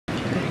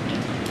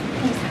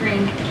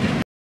Maureen.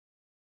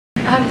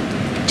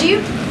 Do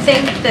you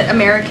think that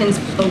Americans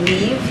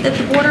believe that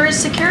the border is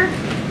secure?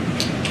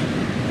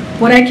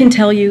 What I can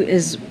tell you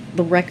is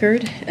the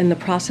record and the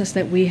process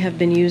that we have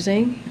been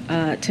using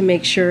to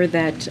make sure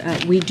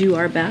that we do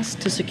our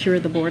best to secure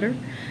the border.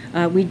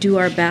 We do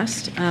our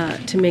best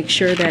to make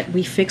sure that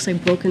we fix a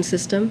broken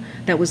system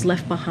that was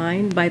left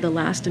behind by the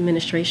last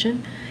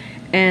administration.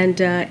 And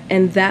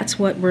that's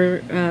what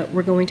we're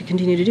going to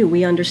continue to do.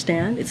 We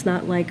understand it's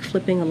not like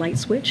flipping a light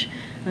switch.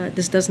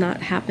 This does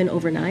not happen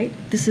overnight.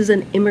 This is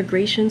an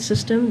immigration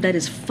system that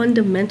is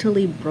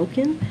fundamentally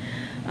broken,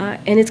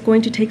 and it's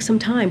going to take some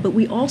time. But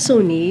we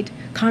also need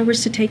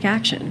Congress to take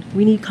action.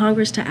 We need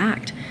Congress to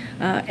act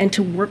and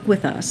to work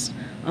with us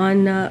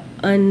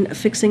on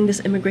fixing this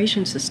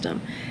immigration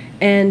system.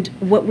 And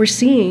what we're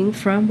seeing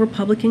from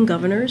Republican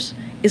governors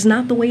is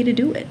not the way to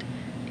do it.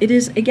 It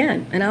is,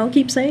 again, and I'll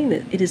keep saying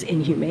that, it is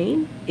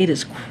inhumane, it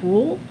is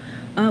cruel,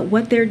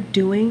 what they're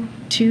doing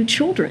to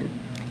children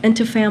and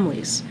to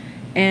families.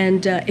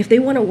 And if they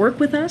want to work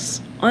with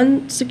us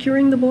on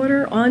securing the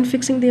border, on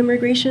fixing the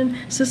immigration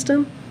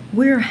system,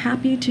 we're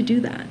happy to do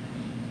that.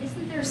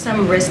 Isn't there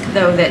some risk,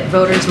 though, that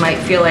voters might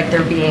feel like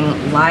they're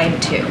being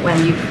lied to?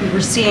 When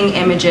we're seeing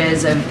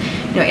images of,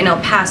 in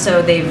El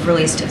Paso, they've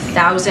released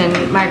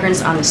 1,000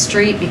 migrants on the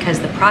street because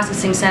the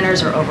processing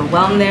centers are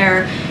overwhelmed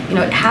there.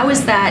 How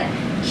is that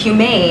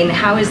humane?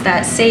 How is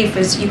that safe,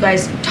 as you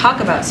guys talk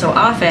about so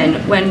often,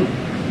 when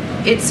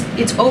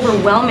it's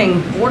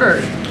overwhelming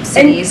border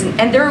cities,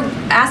 and they're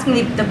asking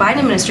the Biden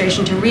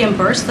administration to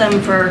reimburse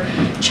them for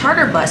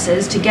charter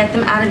buses to get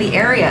them out of the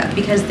area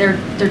because they're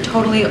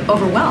totally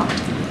overwhelmed?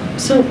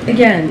 So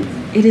again,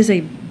 it is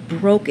a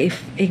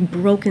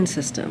broken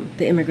system,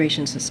 the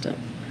immigration system,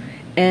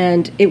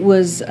 and it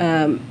was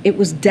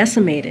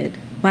decimated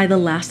by the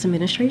last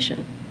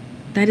administration.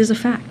 That is a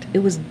fact. It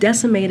was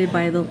decimated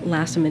by the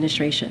last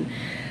administration.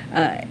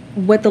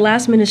 What the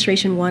last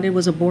administration wanted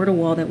was a border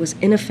wall that was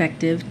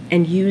ineffective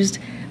and used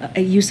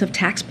a use of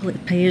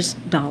taxpayers'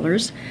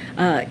 dollars,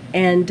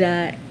 and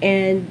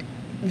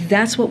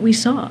that's what we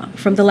saw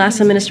from the last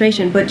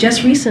administration. But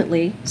just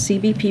recently,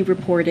 CBP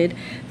reported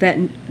that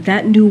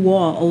that new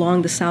wall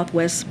along the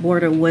southwest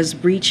border was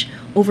breached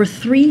over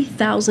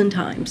 3,000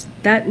 times,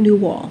 that new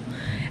wall.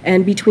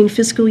 And between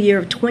fiscal year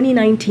of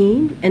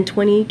 2019 and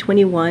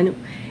 2021,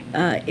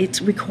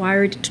 it's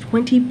required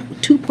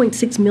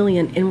 $22.6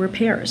 million in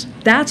repairs.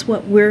 That's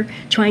what we're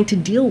trying to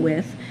deal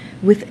with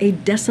a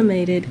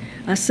decimated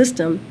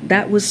system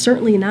that was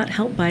certainly not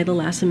helped by the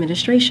last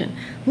administration.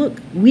 Look,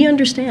 we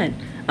understand.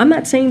 I'm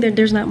not saying that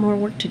there's not more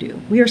work to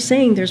do. We are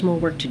saying there's more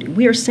work to do.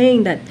 We are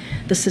saying that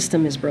the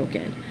system is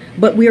broken.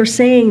 But we are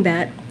saying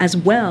that as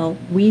well,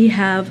 we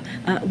have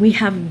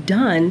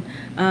done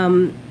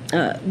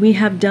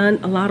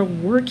a lot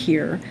of work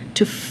here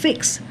to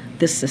fix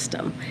this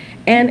system.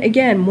 And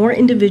again, more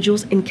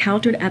individuals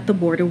encountered at the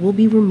border will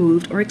be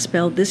removed or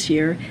expelled this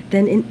year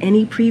than in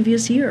any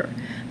previous year.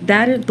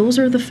 Those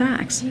are the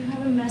facts. Do you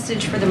have a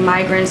message for the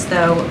migrants,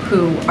 though,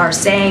 who are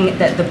saying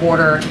that the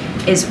border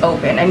is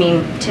open? I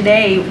mean,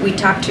 today we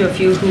talked to a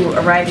few who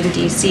arrived in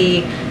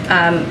D.C.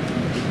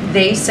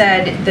 They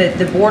said that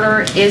the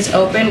border is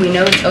open. We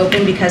know it's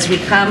open because we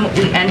come,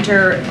 we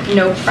enter,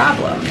 no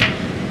problem.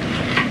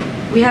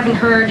 We haven't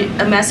heard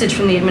a message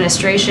from the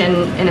administration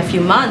in a few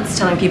months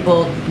telling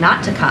people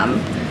not to come.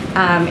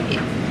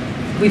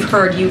 We've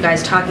heard you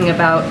guys talking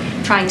about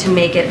trying to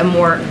make it a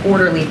more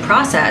orderly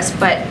process,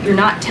 but you're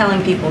not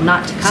telling people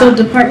not to come. So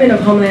Department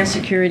of Homeland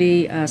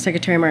Security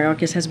Secretary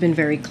Mayorkas has been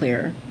very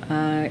clear.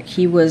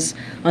 He was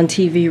on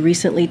TV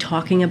recently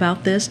talking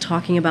about this,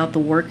 talking about the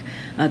work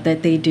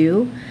that they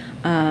do.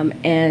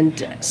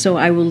 And so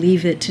I will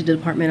leave it to the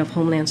Department of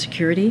Homeland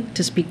Security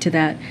to speak to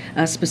that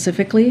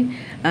specifically.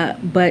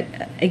 But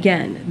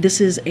again,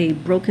 this is a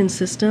broken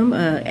system,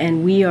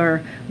 and we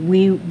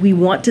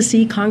want to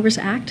see Congress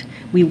act.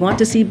 We want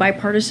to see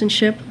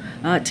bipartisanship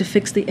to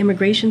fix the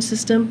immigration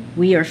system.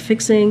 We are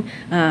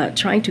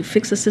trying to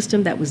fix a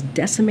system that was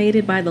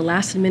decimated by the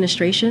last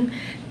administration.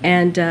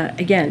 And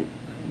again,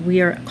 we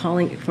are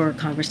calling for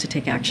Congress to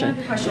take action. I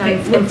have a question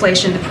on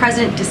inflation. The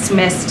president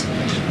dismissed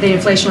the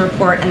inflation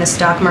report and the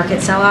stock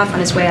market sell-off on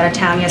his way out of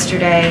town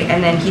yesterday,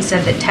 and then he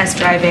said that test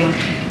driving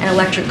an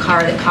electric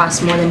car that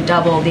costs more than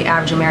double the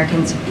average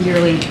American's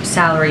yearly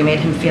salary made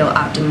him feel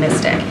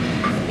optimistic.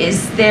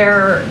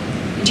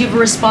 Do you have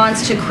a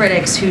response to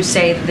critics who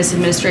say that this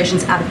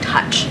administration's out of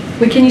touch?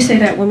 Wait, can you say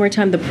that one more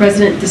time? The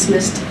president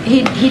dismissed?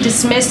 He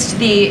dismissed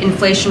the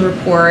inflation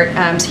report.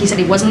 He said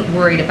he wasn't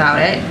worried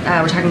about it.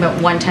 We're talking about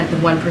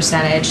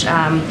 0.1%.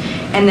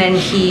 And then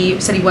he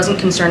said he wasn't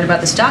concerned about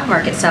the stock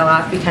market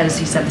sell-off because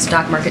he said the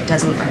stock market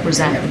doesn't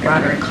represent the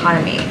broader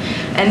economy.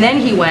 And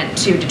then he went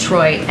to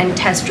Detroit and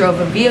test drove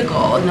a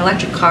vehicle, an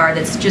electric car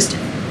that's just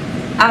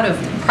out of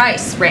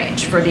price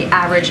range for the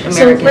average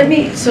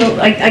American. So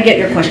I get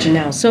your question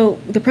now. So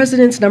the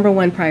president's number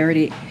one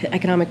priority,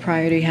 economic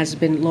priority, has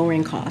been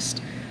lowering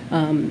cost.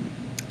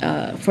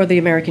 for the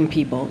American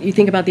people. You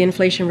think about the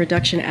Inflation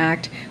Reduction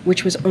Act,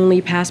 which was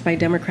only passed by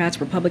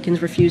Democrats.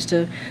 Republicans refused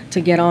to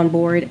get on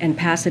board and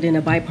pass it in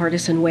a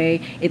bipartisan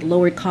way. It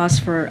lowered costs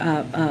for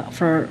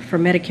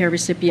Medicare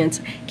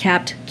recipients,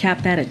 capped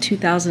that at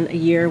 $2,000 a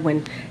year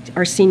when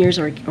our seniors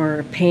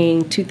are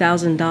paying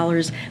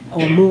 $2,000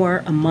 or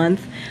more a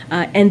month.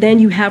 And then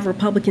you have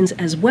Republicans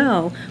as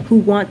well who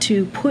want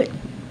to put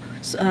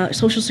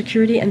Social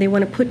Security, and they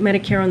want to put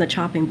Medicare on the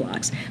chopping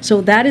blocks.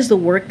 So that is the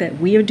work that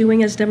we are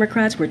doing as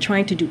Democrats. We're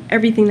trying to do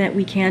everything that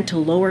we can to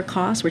lower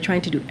costs. We're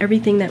trying to do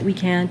everything that we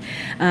can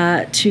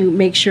to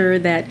make sure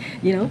that,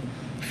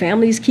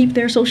 families keep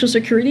their Social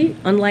Security,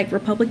 unlike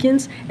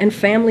Republicans, and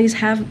families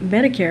have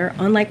Medicare,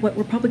 unlike what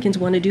Republicans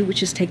want to do,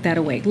 which is take that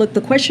away. Look,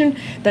 the question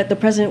that the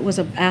president was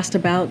asked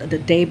about the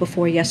day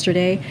before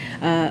yesterday,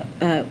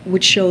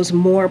 which shows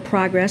more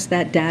progress,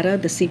 that data,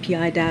 the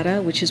CPI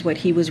data, which is what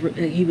he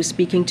was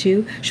speaking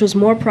to, shows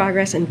more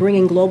progress in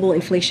bringing global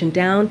inflation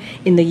down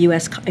in the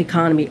U.S.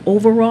 economy.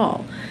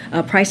 Overall,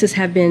 prices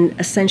have been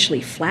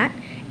essentially flat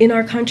in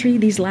our country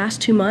these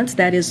last 2 months.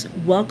 That is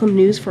welcome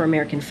news for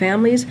American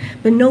families,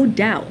 but no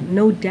doubt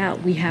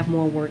we have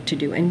more work to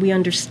do, and we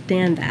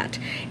understand that.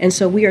 And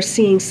so we are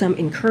seeing some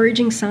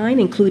encouraging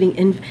sign, including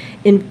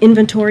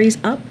inventories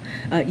up,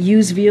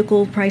 used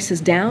vehicle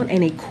prices down,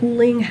 and a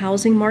cooling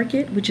housing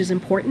market, which is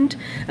important.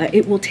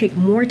 It will take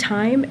more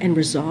time and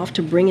resolve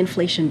to bring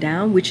inflation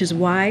down, which is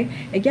why,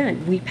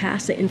 again, we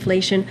passed the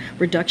Inflation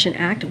Reduction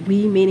Act,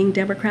 we meaning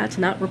Democrats,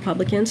 not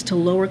Republicans, to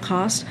lower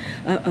costs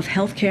of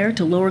health care,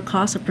 to lower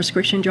costs of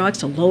prescription drugs,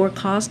 to lower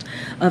cost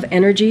of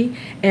energy.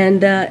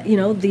 And,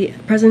 the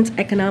president's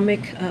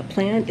economic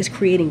plan is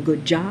creating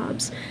good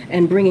jobs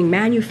and bringing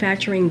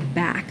manufacturing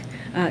back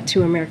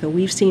to America.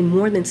 We've seen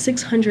more than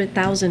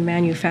 600,000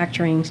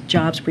 manufacturing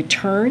jobs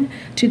return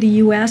to the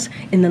U.S.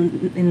 in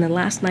the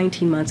last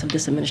 19 months of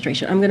this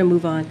administration. I'm going to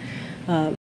move on.